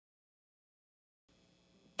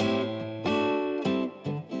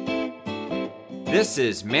This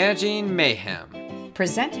is Managing Mayhem.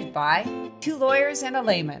 Presented by two lawyers and a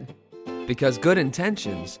layman. Because good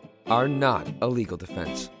intentions are not a legal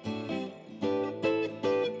defense.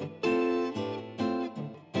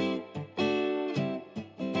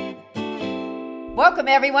 Welcome,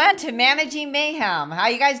 everyone, to Managing Mayhem. How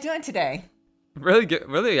are you guys doing today? Really good.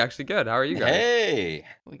 Really, actually good. How are you guys? Hey.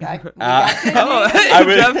 We got Oh,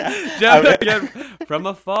 hey, Jeff again from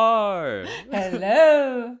afar.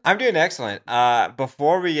 Hello. I'm doing excellent.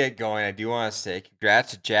 Before we get going, I do want to say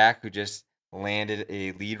congrats to Jack, who just landed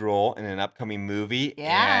a lead role in an upcoming movie.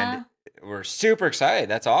 Yeah. And we're super excited.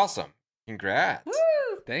 That's awesome. Congrats. Woo.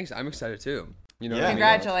 Thanks. I'm excited too. You know, Yeah. what I mean?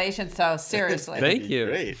 Congratulations, so seriously. Thank you.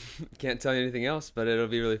 Great. Can't tell you anything else, but it'll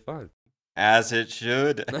be really fun. As it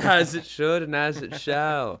should. As it should and as it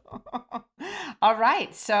shall. All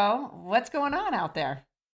right, so what's going on out there?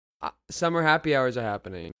 Summer happy hours are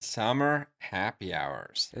happening. Summer happy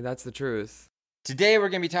hours. And that's the truth. Today we're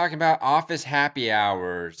going to be talking about office happy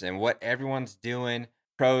hours and what everyone's doing,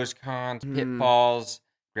 pros, cons, pitfalls.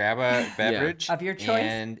 Grab a beverage Of your choice.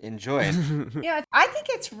 and enjoy it. Yeah, I think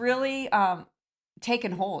it's really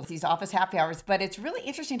taken hold, these office happy hours, but it's really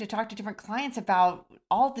interesting to talk to different clients about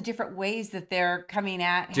all the different ways that they're coming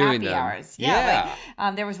at Doing happy them. hours. Yeah.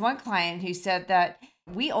 Like, there was one client who said that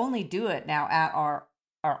we only do it now at our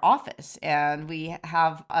office, and we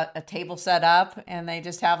have a table set up, and they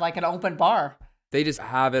just have like an open bar. They just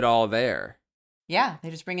have it all there. Yeah,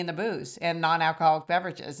 they just bring in the booze and non-alcoholic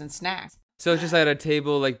beverages and snacks. So it's just at a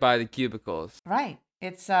table like by the cubicles. Right.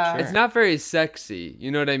 It's It's not very sexy, you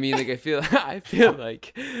know what I mean? Like I feel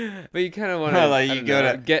like, but you kind of want to Like, you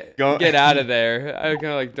gotta get out of there. I kind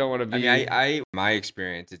of like don't want to be. I mean, my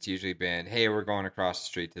experience, it's usually been, hey, we're going across the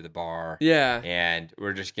street to the bar. Yeah. And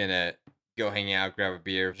we're just gonna go hang out, grab a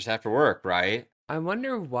beer just after work, right? I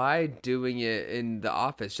wonder why doing it in the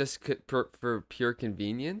office, just for pure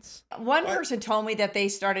convenience. One person told me that they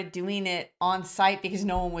started doing it on site because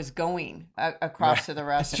no one was going across to the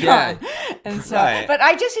restaurant. And so, Right. but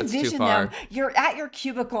I just That's too envision far. them, you're at your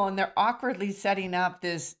cubicle and they're awkwardly setting up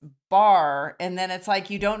this bar. And then it's like,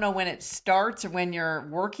 you don't know when it starts or when you're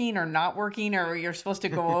working or not working, or you're supposed to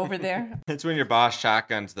go over there. It's when your boss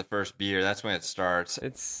shotguns the first beer. That's when it starts.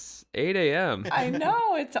 It's 8 a.m. I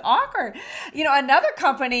know, it's awkward. You know, another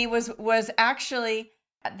company was actually,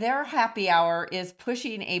 their happy hour is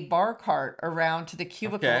pushing a bar cart around to the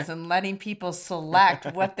cubicles and letting people select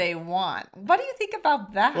what they want. What do you think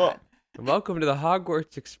about that? Well, Welcome to the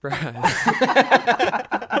Hogwarts Express.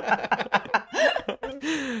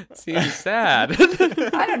 Seems sad.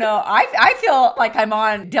 I don't know. I feel like I'm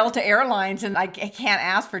on Delta Airlines and I can't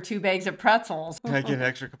ask for 2 bags of pretzels. Can I get an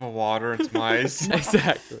extra cup of water and some ice?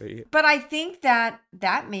 Exactly. But I think that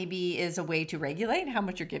maybe is a way to regulate how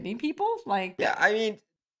much you're giving people. Like, Yeah, I mean,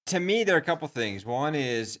 to me, there are a couple things. One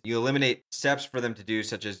is you eliminate steps for them to do,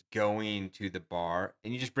 such as going to the bar,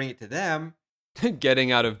 and you just bring it to them.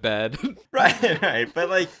 Getting out of bed. Right. But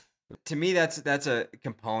like, to me, that's a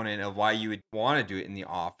component of why you would want to do it in the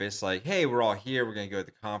office. Like, hey, we're all here. We're going to go to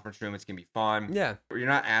the conference room. It's going to be fun. Yeah. You're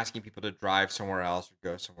not asking people to drive somewhere else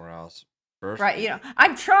or go somewhere else first. right. You know,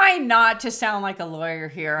 I'm trying not to sound like a lawyer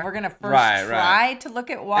here. We're going to first Right. try to look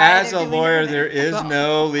at why. As they're a doing lawyer, it. there is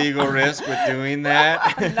no legal risk with doing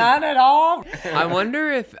that. None at all. I wonder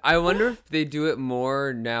if they do it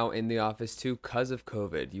more now in the office too, because of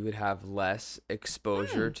COVID. You would have less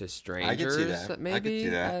exposure to strangers. that. Maybe. I could see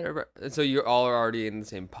that. And so you all are already in the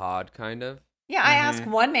same pod, kind of. Yeah, I asked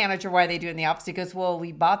one manager why they do it in the office. He goes, well,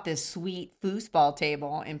 we bought this sweet foosball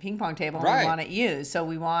table and ping pong table and Right. we want it used. So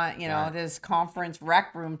we want, this conference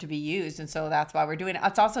rec room to be used. And so that's why we're doing it.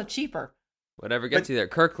 It's also cheaper. Whatever gets you there.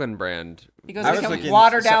 Kirkland brand. He goes, I we was can looking-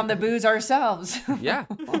 water down the booze ourselves. Yeah.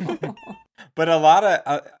 But a lot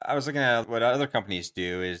of, I was looking at what other companies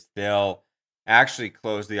do is they'll actually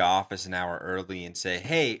close the office an hour early and say,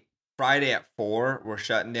 hey, Friday at 4, we're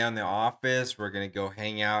shutting down the office. We're going to go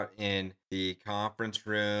hang out in the conference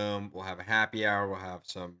room. We'll have a happy hour. We'll have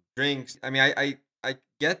some drinks. I mean, I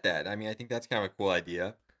get that. I mean, I think that's kind of a cool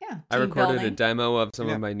idea. Yeah. I team recorded a building. demo of some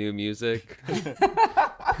Yeah. of my new music.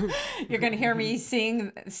 You're going to hear me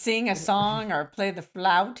sing a song or play the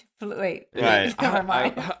flute. Wait, Right. never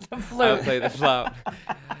mind. The I'll flute. play the flout.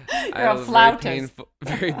 I You're a have a flautist.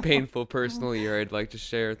 very painful personal year I'd like to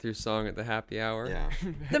share through song at the happy hour. Yeah.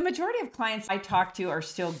 The majority of clients I talk to are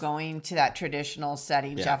still going to that traditional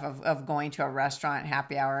setting, Yeah. Jeff, of going to a restaurant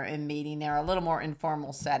happy hour and meeting there, a little more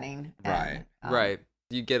informal setting. Right. Right.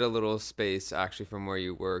 You get a little space actually from where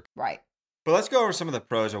you work. Right. But let's go over some of the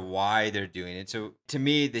pros of why they're doing it. So to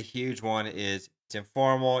me, the huge one is it's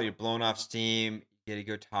informal. You're blowing off steam. get to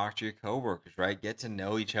go talk to your coworkers, right? Get to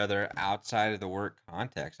know each other outside of the work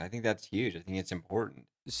context. I think that's huge. I think it's important.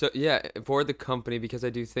 So yeah, for the company, because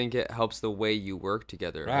I do think it helps the way you work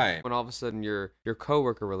together. Right. Like when all of a sudden your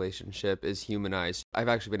coworker relationship is humanized, I've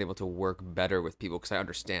actually been able to work better with people because I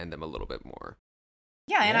understand them a little bit more.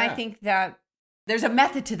 Yeah, and I think that there's a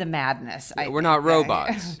method to the madness. We're not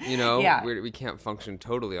robots, you know? Yeah. We can't function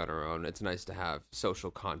totally on our own. It's nice to have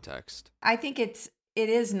social context. I think it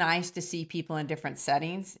is nice to see people in different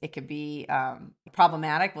settings. It could be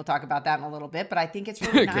problematic. We'll talk about that in a little bit, but I think it's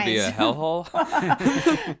really It nice. could be a hellhole.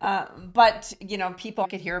 But, people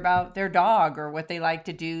could hear about their dog or what they like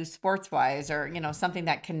to do sports-wise or, something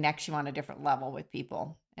that connects you on a different level with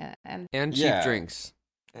people. And cheap drinks.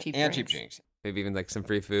 Cheap drinks. Maybe even like some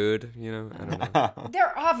free food, I don't know.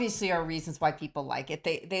 There obviously are reasons why people like it.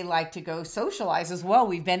 They like to go socialize as well.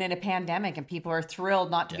 We've been in a pandemic and people are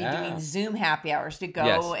thrilled not to be doing Zoom happy hours, to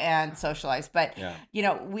go and socialize. But,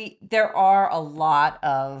 there are a lot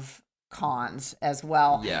of cons as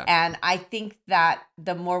well. Yeah. And I think that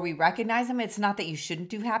the more we recognize them, it's not that you shouldn't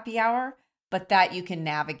do happy hour, but that you can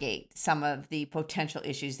navigate some of the potential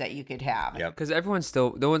issues that you could have. Yep. Because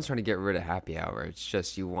no one's trying to get rid of happy hour. It's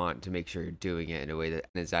just you want to make sure you're doing it in a way that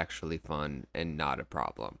is actually fun and not a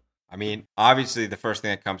problem. I mean, obviously, the first thing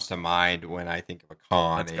that comes to mind when I think of a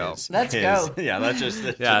con Let's go. Yeah, let's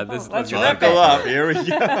let's buckle up. Here we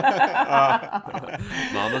go.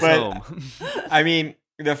 Mama's home. I mean,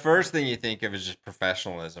 the first thing you think of is just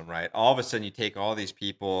professionalism, right? All of a sudden, you take all these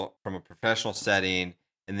people from a professional setting,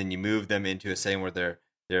 and then you move them into a setting where they're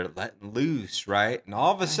letting loose, right? And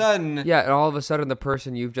all of a sudden... Yeah, and all of a sudden the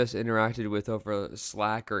person you've just interacted with over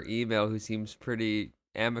Slack or email who seems pretty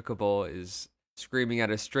amicable is screaming at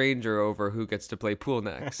a stranger over who gets to play pool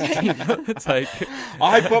next. It's like...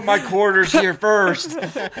 I put my quarters here first.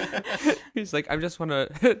 He's like, I just want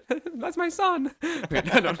to... That's my son.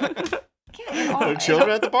 Wait, I don't... Children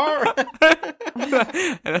at the bar.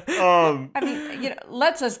 I mean,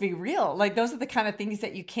 let's us be real. Like, those are the kind of things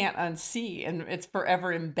that you can't unsee, and it's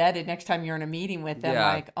forever embedded. Next time you're in a meeting with them,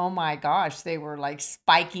 like, oh my gosh, they were like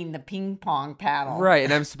spiking the ping pong paddle. Right,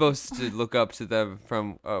 and I'm supposed to look up to them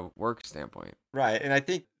from a work standpoint. Right, and I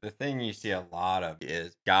think the thing you see a lot of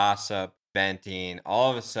is gossip, venting. All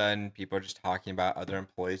of a sudden, people are just talking about other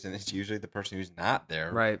employees, and it's usually the person who's not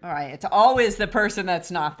there. Right. All right. It's always the person that's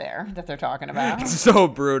not there that they're talking about. It's so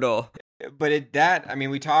brutal. But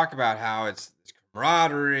we talk about how it's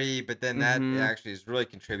camaraderie, but then that actually is really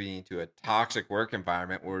contributing to a toxic work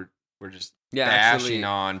environment where we're just bashing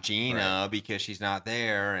on Gina because she's not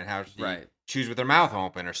there and how she chews with her mouth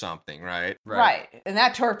open or something, right? Right. And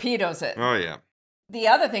that torpedoes it. Oh, yeah. The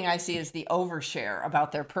other thing I see is the overshare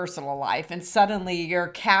about their personal life. And suddenly your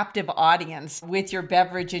captive audience with your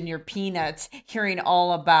beverage and your peanuts hearing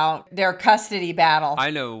all about their custody battle. I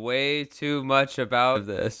know way too much about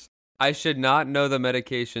this. I should not know the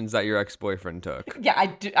medications that your ex-boyfriend took.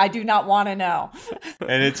 Yeah, I do not want to know.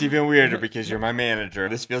 And it's even weirder because you're my manager.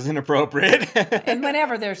 This feels inappropriate. And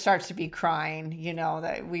whenever there starts to be crying,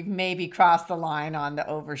 that we've maybe crossed the line on the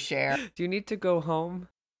overshare. Do you need to go home?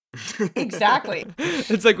 Exactly.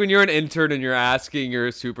 It's like when you're an intern and you're asking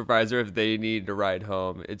your supervisor if they need to ride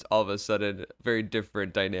home. It's all of a sudden a very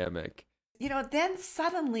different dynamic. Then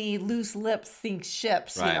suddenly loose lips sink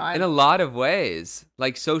ships. Right. In a lot of ways,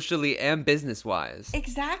 like socially and business-wise.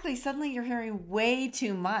 Exactly. Suddenly you're hearing way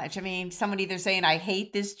too much. I mean, someone either saying, I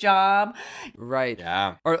hate this job. Right.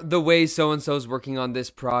 Yeah. Or the way so-and-so's working on this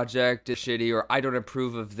project is shitty, or I don't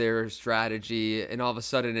approve of their strategy. And all of a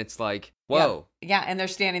sudden it's like, whoa. Yeah, and they're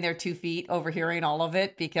standing there 2 feet overhearing all of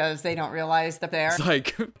it because they don't realize that they're... It's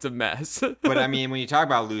like, it's a mess. But I mean, when you talk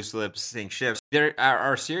about loose lips sink ships, there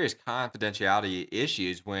are serious confidentiality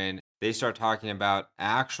issues when they start talking about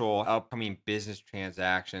actual upcoming business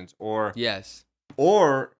transactions or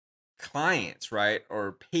clients, right?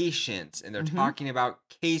 Or patients, and they're talking about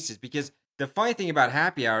cases. Because the funny thing about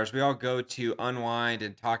happy hours, we all go to unwind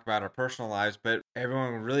and talk about our personal lives, but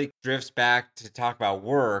everyone really drifts back to talk about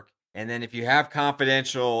work. And then if you have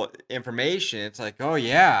confidential information, it's like, oh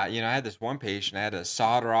yeah, I had this one patient, I had to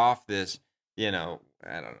solder off this, I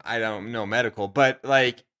don't know medical, but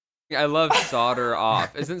like, I love solder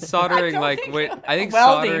off. Isn't soldering I think welding.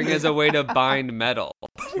 Soldering is a way to bind metal.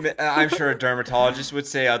 I'm sure a dermatologist would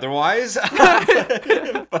say otherwise.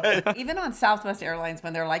 But even on Southwest Airlines,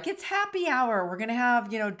 when they're like, it's happy hour, we're going to have,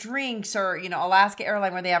 drinks, or, Alaska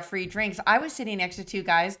Airlines where they have free drinks. I was sitting next to two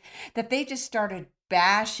guys that they just started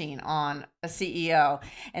bashing on a CEO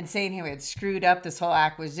and saying he had screwed up this whole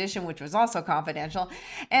acquisition, which was also confidential.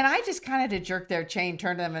 And I just kind of to jerk their chain,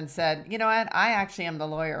 turned to them and said, you know what? I actually am the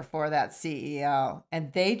lawyer for that CEO.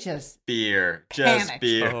 And they just fear. panicked.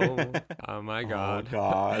 Oh my God. Oh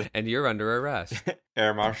God. And you're under arrest.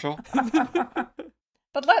 Air Marshal.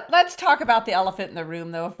 But let's talk about the elephant in the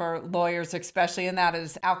room, though, for lawyers especially, and that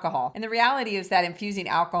is alcohol. And the reality is that infusing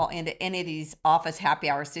alcohol into any of these office happy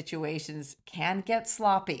hour situations can get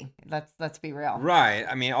sloppy. Let's be real. Right.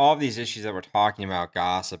 I mean, all of these issues that we're talking about,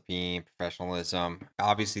 gossiping, professionalism,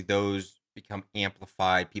 obviously those become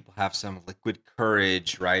amplified. People have some liquid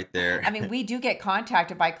courage right there. I mean, we do get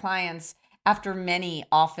contacted by clients after many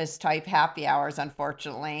office type happy hours,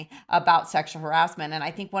 unfortunately, about sexual harassment. And I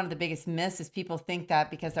think one of the biggest myths is people think that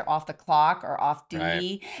because they're off the clock or off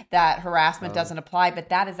duty, that harassment doesn't apply. But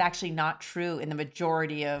that is actually not true in the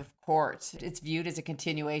majority of courts. It's viewed as a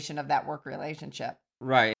continuation of that work relationship.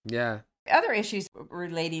 Right. Yeah. Other issues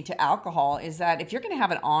relating to alcohol is that if you're going to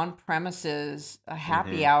have an on-premises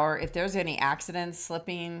happy hour, if there's any accidents,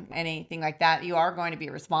 slipping, anything like that, you are going to be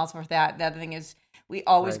responsible for that. The other thing is we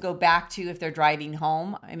always go back to if they're driving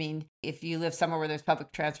home. I mean, if you live somewhere where there's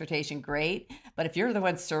public transportation, great. But if you're the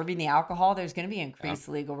one serving the alcohol, there's going to be increased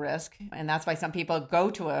legal risk. And that's why some people go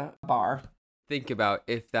to a bar. Think about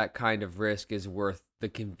if that kind of risk is worth the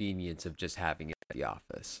convenience of just having it at the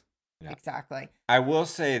office. Yeah. Exactly. I will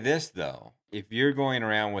say this, though. If you're going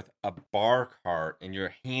around with a bar cart and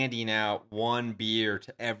you're handing out one beer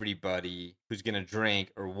to everybody who's going to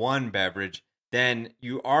drink or one beverage, then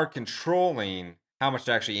you are controlling how much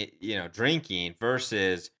they're actually, drinking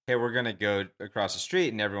versus, hey, we're going to go across the street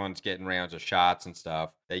and everyone's getting rounds of shots and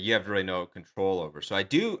stuff that you have really no control over. So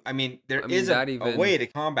there is a way to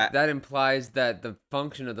combat. That implies that the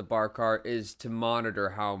function of the bar cart is to monitor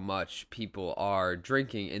how much people are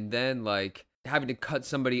drinking, and then having to cut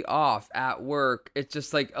somebody off at work, it's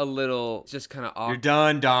just like a little, just kind of off. You're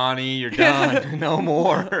done, Donnie. You're done. No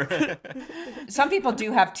more. Some people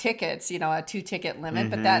do have tickets, a 2-ticket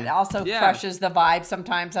limit, but that also crushes the vibe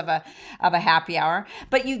sometimes of a happy hour.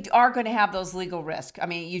 But you are going to have those legal risks. I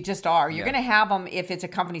mean, you just are. You're going to have them if it's a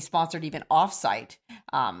company sponsored, even offsite.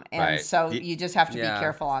 So you just have to be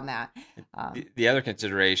careful on that. The other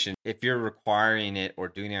consideration, if you're requiring it or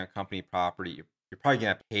doing it on company property, you're probably going to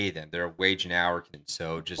have to pay them. They're a wage an hour.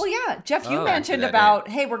 So just. Well, yeah. Jeff, you mentioned about,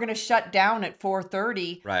 hey, we're going to shut down at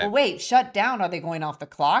 4:30. Right. Well, wait, shut down. Are they going off the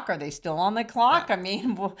clock? Are they still on the clock? Yeah.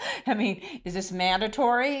 I mean, is this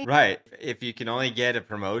mandatory? Right. If you can only get a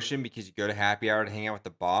promotion because you go to happy hour to hang out with the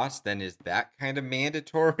boss, then is that kind of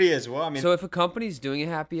mandatory as well? I mean, so if a company's doing a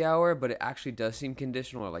happy hour, but it actually does seem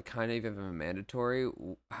conditional or kind of even mandatory,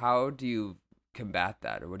 how do you combat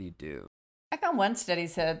that, or what do you do? I found one study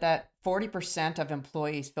said that 40% of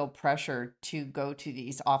employees feel pressure to go to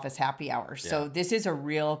these office happy hours. Yeah. So this is a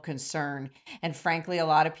real concern. And frankly, a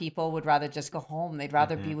lot of people would rather just go home. They'd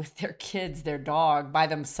rather be with their kids, their dog, by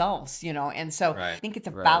themselves, And so I think it's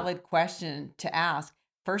a valid question to ask.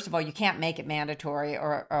 First of all, you can't make it mandatory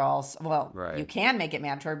or else, you can make it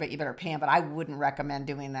mandatory, but you better pay them. But I wouldn't recommend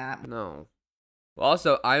doing that. No.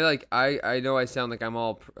 Also, I know I sound like I'm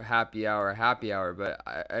all happy hour, but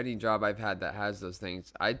any job I've had that has those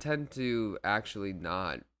things, I tend to actually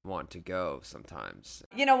not want to go sometimes.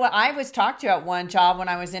 What I was talked to at one job when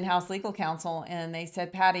I was in-house legal counsel, and they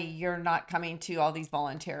said, Patty, you're not coming to all these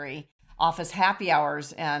voluntary office happy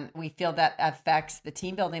hours, and we feel that affects the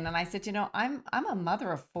team building. And I said, I'm a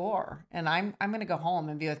mother of 4, and I'm going to go home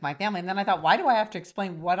and be with my family. And then I thought, why do I have to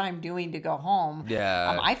explain what I'm doing to go home?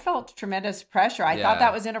 Yeah. I felt tremendous pressure. I thought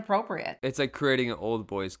that was inappropriate. It's like creating an old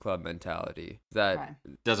boys club mentality that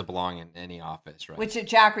doesn't belong in any office, right? Which,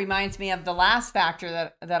 Jack, reminds me of the last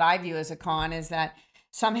factor that I view as a con is that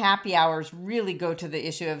some happy hours really go to the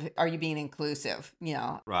issue of, are you being inclusive?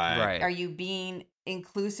 Right. Are you being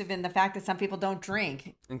inclusive in the fact that some people don't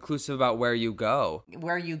drink? Inclusive about where you go,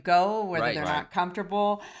 whether they're not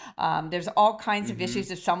comfortable. There's all kinds of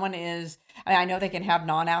issues. If someone is, I know they can have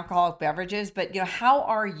non-alcoholic beverages, but how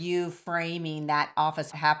are you framing that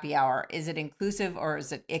office happy hour? Is it inclusive or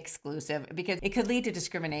is it exclusive? Because it could lead to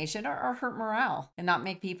discrimination or hurt morale and not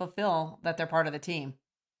make people feel that they're part of the team.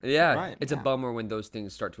 Yeah, it's a bummer when those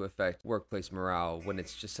things start to affect workplace morale, when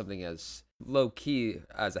it's just something as low key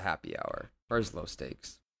as a happy hour or as low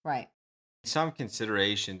stakes. Right. Some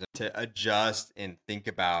consideration to adjust and think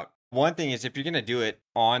about. One thing is, if you're going to do it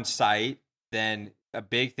on site, then a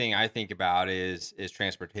big thing I think about is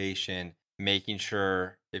transportation, making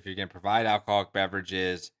sure if you're going to provide alcoholic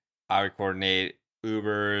beverages, I would coordinate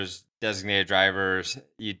Ubers, designated drivers.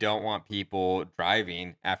 You don't want people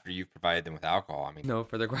driving after you've provided them with alcohol. No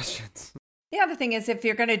further questions. The other thing is, if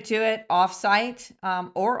you're going to do it off-site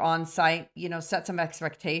or on-site, set some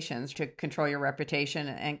expectations to control your reputation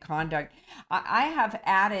and conduct. I have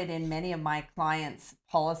added in many of my clients'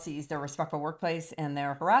 policies, their respectful workplace and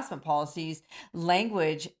their harassment policies,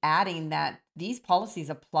 language adding that these policies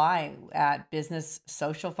apply at business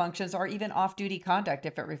social functions or even off-duty conduct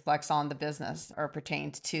if it reflects on the business or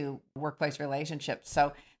pertains to workplace relationships.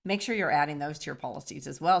 So make sure you're adding those to your policies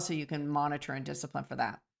as well so you can monitor and discipline for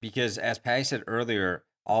that. Because as Patty said earlier,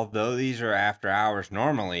 although these are after hours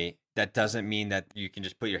normally, that doesn't mean that you can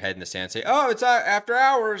just put your head in the sand and say, oh, it's after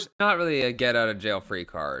hours. Not really a get out of jail free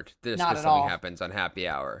card. Just because something happens on happy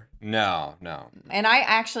hour. No. And I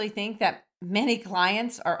actually think that many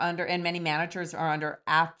clients are under, and many managers are under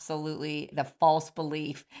absolutely the false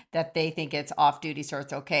belief that they think it's off duty, so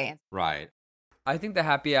it's okay. Right. I think the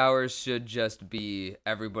happy hours should just be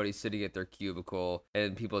everybody sitting at their cubicle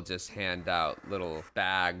and people just hand out little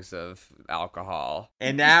bags of alcohol.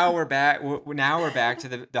 And now we're back. Now we're back to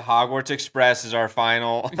the Hogwarts Express is our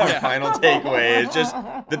final takeaway. It's just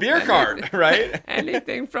the beer cart, right?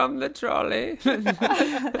 Anything from the trolley.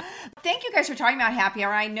 Thank you guys for talking about happy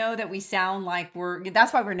hour. I know that we sound like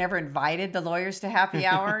that's why we're never invited, the lawyers, to happy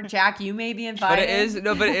hour. Jack, you may be invited.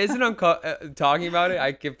 But it isn't talking about it.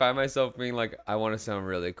 I can find myself being like, I want to sound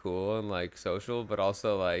really cool and like social, but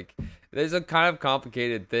also like there's a kind of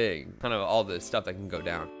complicated thing, kind of all this stuff that can go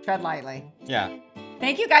down. Tread lightly. Yeah.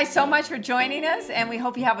 Thank you guys so much for joining us, and we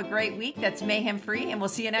hope you have a great week that's mayhem free, and we'll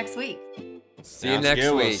see you next week. See you next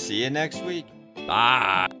week. We'll see you next week.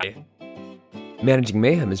 Bye. Managing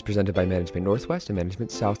Mayhem is presented by Management Northwest and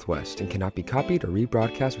Management Southwest and cannot be copied or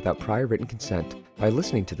rebroadcast without prior written consent. By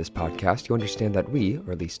listening to this podcast, you understand that we,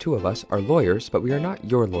 or at least two of us, are lawyers, but we are not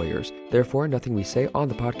your lawyers. Therefore, nothing we say on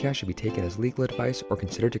the podcast should be taken as legal advice or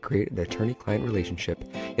considered to create an attorney-client relationship.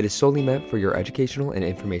 It is solely meant for your educational and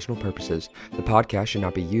informational purposes. The podcast should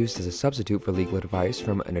not be used as a substitute for legal advice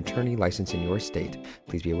from an attorney licensed in your state.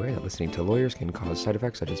 Please be aware that listening to lawyers can cause side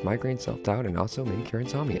effects such as migraine, self-doubt, and also may cure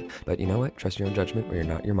insomnia. But you know what? Trust your own judgment or you're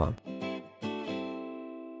not your mom.